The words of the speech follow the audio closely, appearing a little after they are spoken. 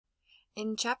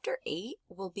In Chapter 8,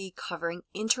 we'll be covering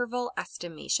interval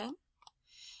estimation.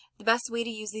 The best way to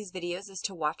use these videos is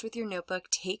to watch with your notebook,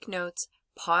 take notes,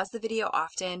 pause the video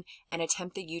often, and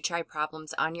attempt the U-Try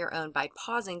problems on your own by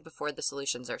pausing before the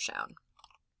solutions are shown.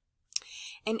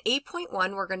 In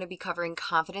 8.1, we're going to be covering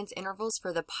confidence intervals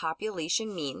for the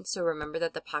population mean. So remember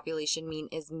that the population mean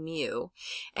is mu.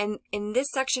 And in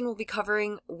this section, we'll be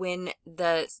covering when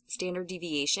the standard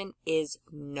deviation is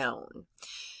known.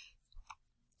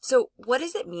 So what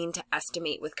does it mean to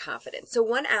estimate with confidence? So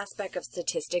one aspect of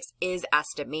statistics is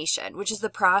estimation, which is the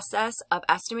process of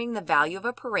estimating the value of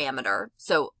a parameter,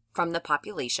 so from the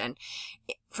population,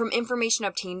 from information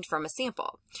obtained from a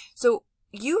sample. So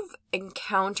you've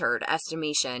encountered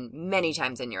estimation many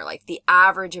times in your life, the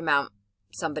average amount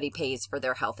somebody pays for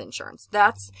their health insurance.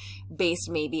 That's based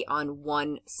maybe on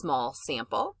one small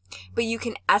sample, but you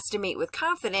can estimate with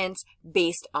confidence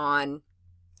based on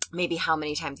maybe how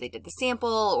many times they did the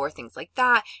sample or things like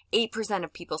that. 8%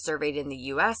 of people surveyed in the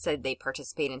US said they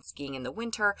participate in skiing in the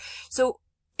winter. So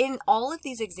in all of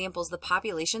these examples, the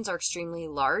populations are extremely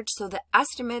large, so the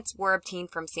estimates were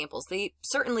obtained from samples. They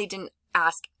certainly didn't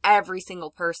ask every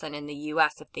single person in the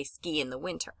US if they ski in the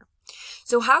winter.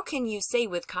 So how can you say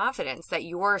with confidence that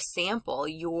your sample,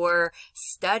 your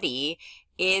study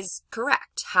is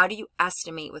correct? How do you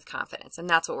estimate with confidence? And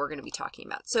that's what we're going to be talking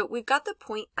about. So we've got the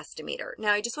point estimator.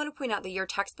 Now, I just want to point out that your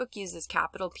textbook uses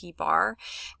capital P bar,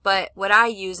 but what I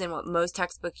use and what most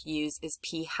textbooks use is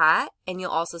P hat, and you'll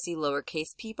also see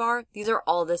lowercase p bar. These are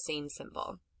all the same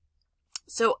symbol.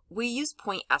 So we use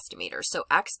point estimators. So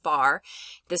X bar,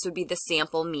 this would be the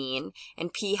sample mean,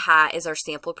 and P hat is our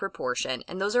sample proportion,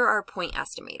 and those are our point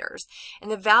estimators. And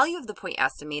the value of the point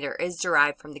estimator is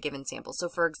derived from the given sample. So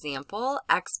for example,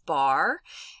 X bar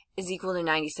is equal to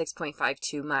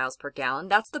 96.52 miles per gallon.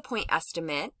 That's the point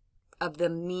estimate of the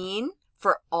mean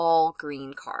for all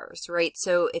green cars, right?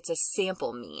 So it's a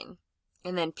sample mean.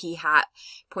 And then P hat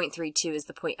 0.32 is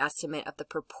the point estimate of the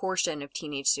proportion of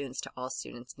teenage students to all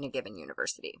students in a given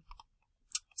university.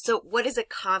 So what is a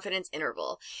confidence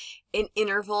interval? An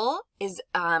interval is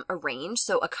a range.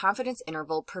 So a confidence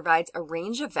interval provides a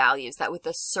range of values that with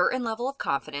a certain level of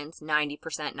confidence, 90%,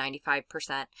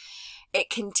 95%,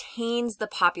 it contains the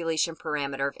population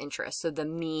parameter of interest, so the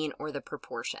mean or the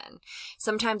proportion.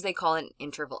 Sometimes they call it an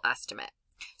interval estimate.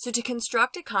 So to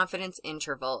construct a confidence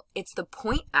interval, it's the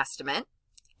point estimate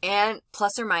and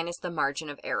plus or minus the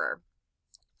margin of error.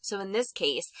 So in this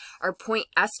case, our point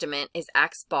estimate is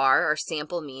X bar, our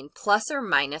sample mean, plus or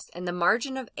minus, and the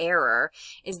margin of error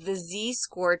is the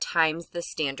z-score times the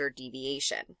standard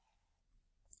deviation.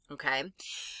 Okay?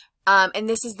 And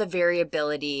this is the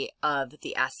variability of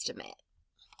the estimate.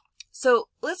 So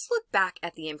let's look back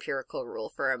at the empirical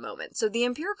rule for a moment. So the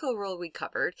empirical rule we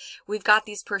covered, we've got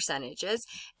these percentages,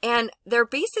 and they're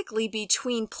basically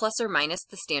between plus or minus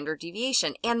the standard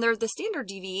deviation. And they're the standard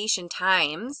deviation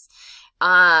times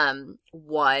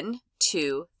 1,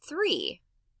 2, 3.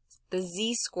 The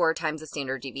z-score times the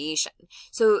standard deviation.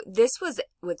 So this was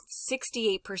with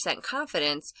 68%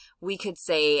 confidence, we could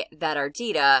say that our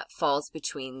data falls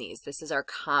between these. This is our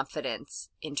confidence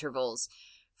intervals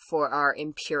for our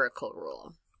empirical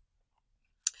rule.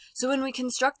 So when we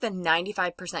construct the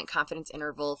 95% confidence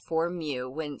interval for mu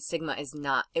when sigma is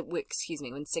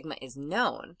when sigma is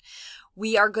known,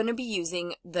 we are going to be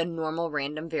using the normal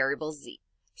random variable z.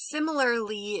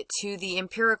 Similarly to the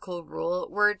empirical rule,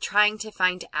 we're trying to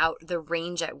find out the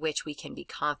range at which we can be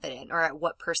confident, or at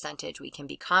what percentage we can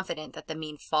be confident that the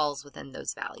mean falls within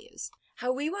those values.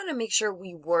 How we want to make sure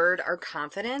we word our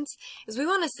confidence is we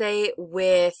want to say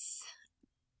with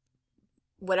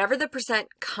whatever the percent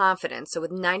confidence, so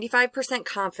with 95%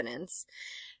 confidence,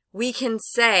 we can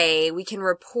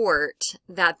report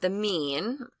that the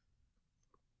mean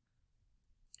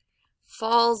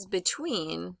falls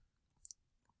between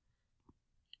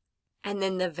and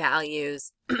then the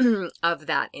values of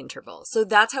that interval. So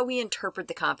that's how we interpret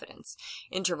the confidence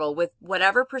interval. With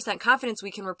whatever percent confidence,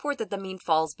 we can report that the mean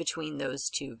falls between those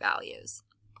two values.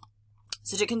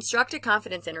 So to construct a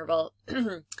confidence interval,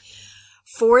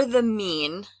 for the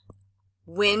mean,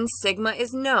 when sigma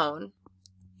is known,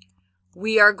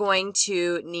 we are going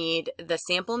to need the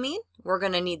sample mean, we're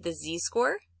going to need the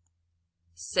z-score,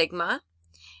 sigma,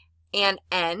 and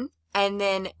n, and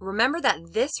then remember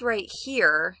that this right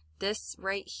here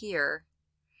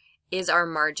is our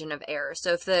margin of error.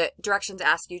 So if the directions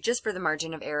ask you just for the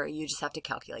margin of error, you just have to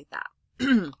calculate that.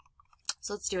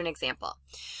 So let's do an example.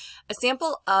 A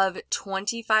sample of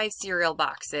 25 cereal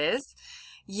boxes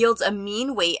yields a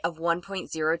mean weight of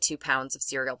 1.02 pounds of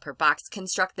cereal per box.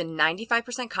 Construct the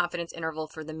 95% confidence interval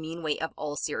for the mean weight of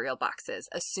all cereal boxes.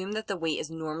 Assume that the weight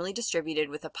is normally distributed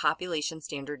with a population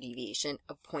standard deviation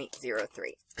of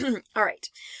 0.03. All right,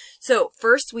 so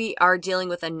first we are dealing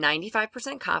with a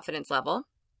 95% confidence level,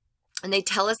 and they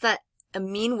tell us that a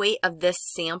mean weight of this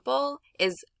sample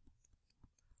is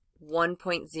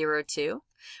 1.02.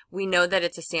 We know that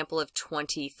it's a sample of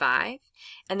 25,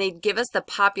 and they give us the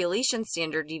population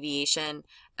standard deviation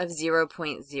of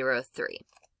 0.03.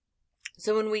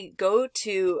 So when we go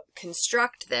to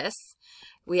construct this,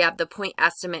 we have the point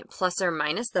estimate plus or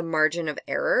minus the margin of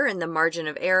error, and the margin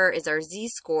of error is our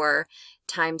z-score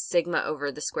times sigma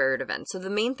over the square root of n. So the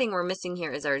main thing we're missing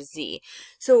here is our z.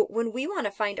 So when we want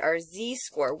to find our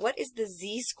z-score, what is the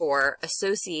z-score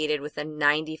associated with a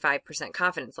 95%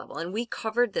 confidence level? And we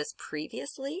covered this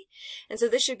previously, and so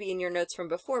this should be in your notes from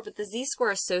before, but the z-score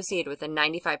associated with a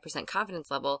 95% confidence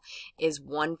level is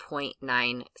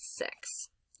 1.96.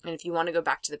 And if you want to go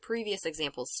back to the previous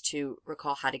examples to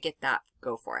recall how to get that,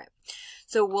 go for it.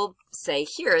 So we'll say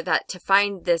here that to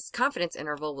find this confidence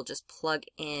interval, we'll just plug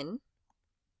in,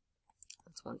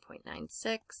 that's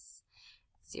 1.96,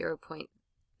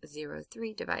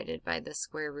 0.03 divided by the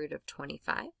square root of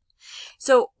 25.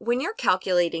 So when you're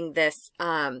calculating this,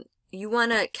 you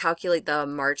want to calculate the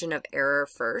margin of error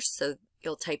first. So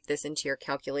you'll type this into your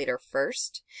calculator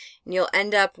first, and you'll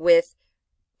end up with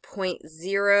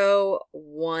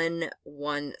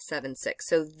 0.01176.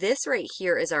 So this right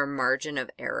here is our margin of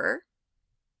error.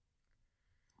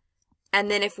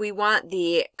 And then if we want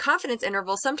the confidence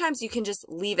interval, sometimes you can just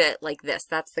leave it like this.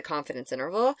 That's the confidence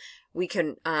interval. We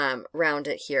can round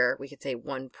it here. We could say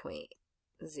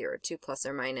 1.02 plus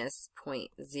or minus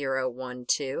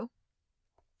 0.012.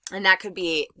 And that could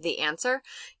be the answer.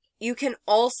 You can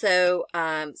also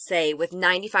say with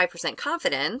 95%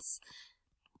 confidence,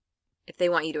 if they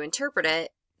want you to interpret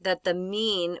it, that the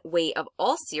mean weight of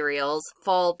all cereals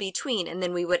fall between, and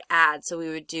then we would add. So we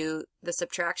would do the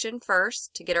subtraction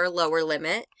first to get our lower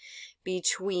limit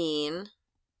between,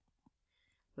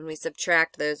 when we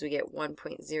subtract those, we get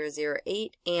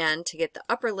 1.008, and to get the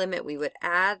upper limit, we would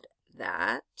add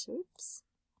that, oops,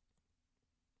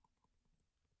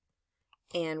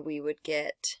 and we would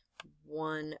get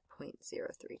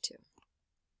 1.032.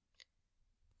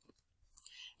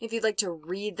 If you'd like to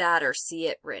read that or see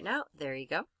it written out, there you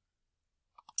go.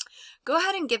 Go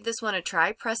ahead and give this one a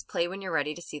try. Press play when you're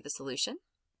ready to see the solution.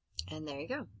 And there you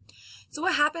go. So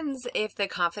what happens if the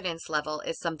confidence level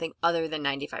is something other than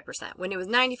 95%? When it was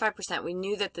 95%, we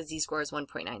knew that the z-score is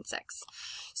 1.96.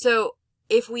 So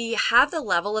if we have the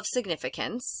level of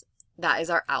significance, that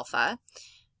is our alpha,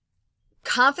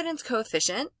 confidence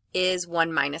coefficient is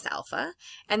 1 minus alpha,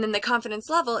 and then the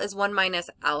confidence level is 1 minus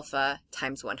alpha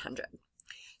times 100.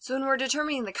 So when we're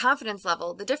determining the confidence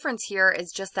level, the difference here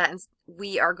is just that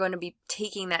we are going to be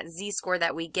taking that z-score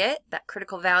that we get, that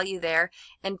critical value there,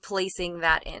 and placing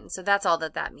that in. So that's all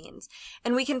that that means.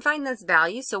 And we can find this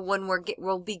value, so when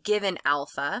we'll be given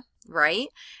alpha, right?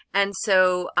 And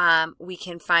so we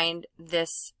can find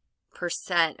this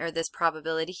percent or this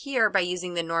probability here by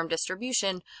using the norm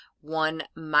distribution 1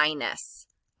 minus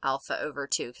alpha over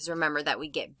 2, because remember that we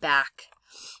get back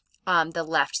the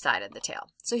left side of the tail.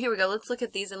 So here we go. Let's look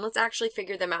at these and let's actually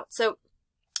figure them out. So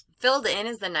filled in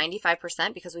is the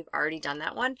 95% because we've already done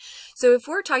that one. So if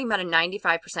we're talking about a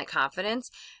 95%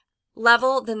 confidence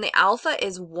level, then the alpha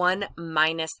is 1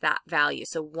 minus that value.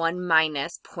 So 1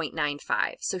 minus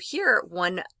 0.95. So here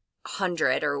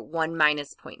 100 or 1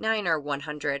 minus 0.9 or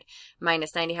 100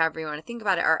 minus 90, however you want to think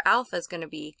about it, our alpha is going to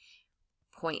be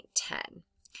 0.10.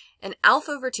 And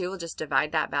alpha over 2, we'll just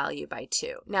divide that value by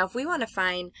 2. Now, if we want to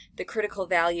find the critical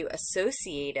value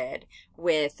associated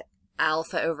with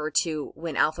alpha over 2,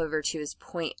 when alpha over 2 is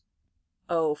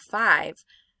 0.05,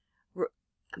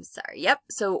 I'm sorry, yep.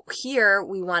 So here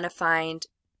we want to find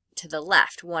to the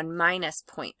left 1 minus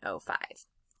 0.05.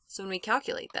 So when we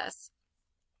calculate this,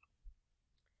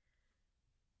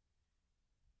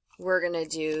 we're going to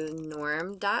do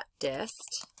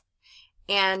norm.dist,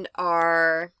 and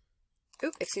our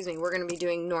we're going to be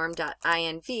doing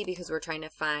norm.inv because we're trying to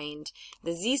find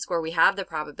the z-score. We have the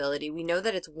probability. We know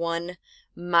that it's 1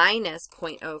 minus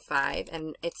 0.05,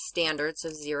 and it's standard, so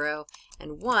 0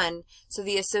 and 1. So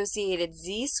the associated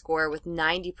z-score with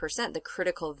 90%, the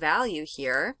critical value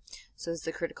here, so it's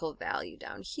the critical value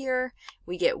down here,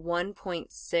 we get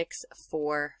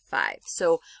 1.645.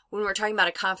 So when we're talking about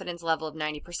a confidence level of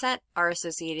 90%, our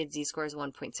associated z-score is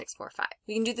 1.645.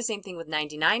 We can do the same thing with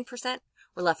 99%.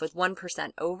 We're left with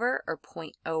 1% over, or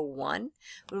 0.01.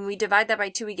 When we divide that by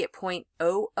 2, we get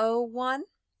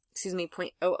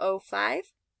 0.005.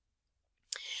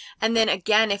 And then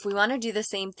again, if we want to do the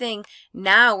same thing,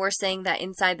 now we're saying that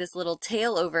inside this little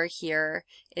tail over here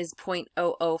is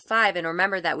 0.005, and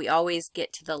remember that we always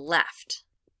get to the left.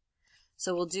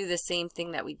 So we'll do the same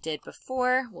thing that we did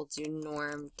before. We'll do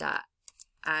norm.inv,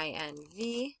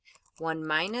 1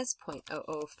 minus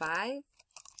 0.005,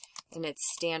 and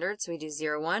it's standard, so we do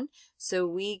 0, 1. So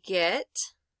we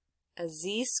get a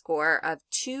z-score of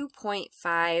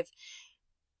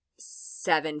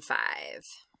 2.575.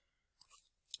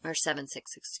 Or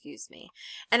 76, excuse me.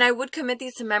 And I would commit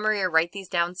these to memory or write these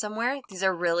down somewhere. These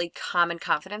are really common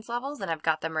confidence levels, and I've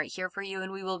got them right here for you,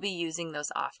 and we will be using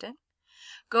those often.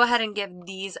 Go ahead and give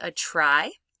these a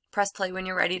try. Press play when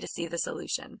you're ready to see the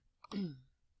solution.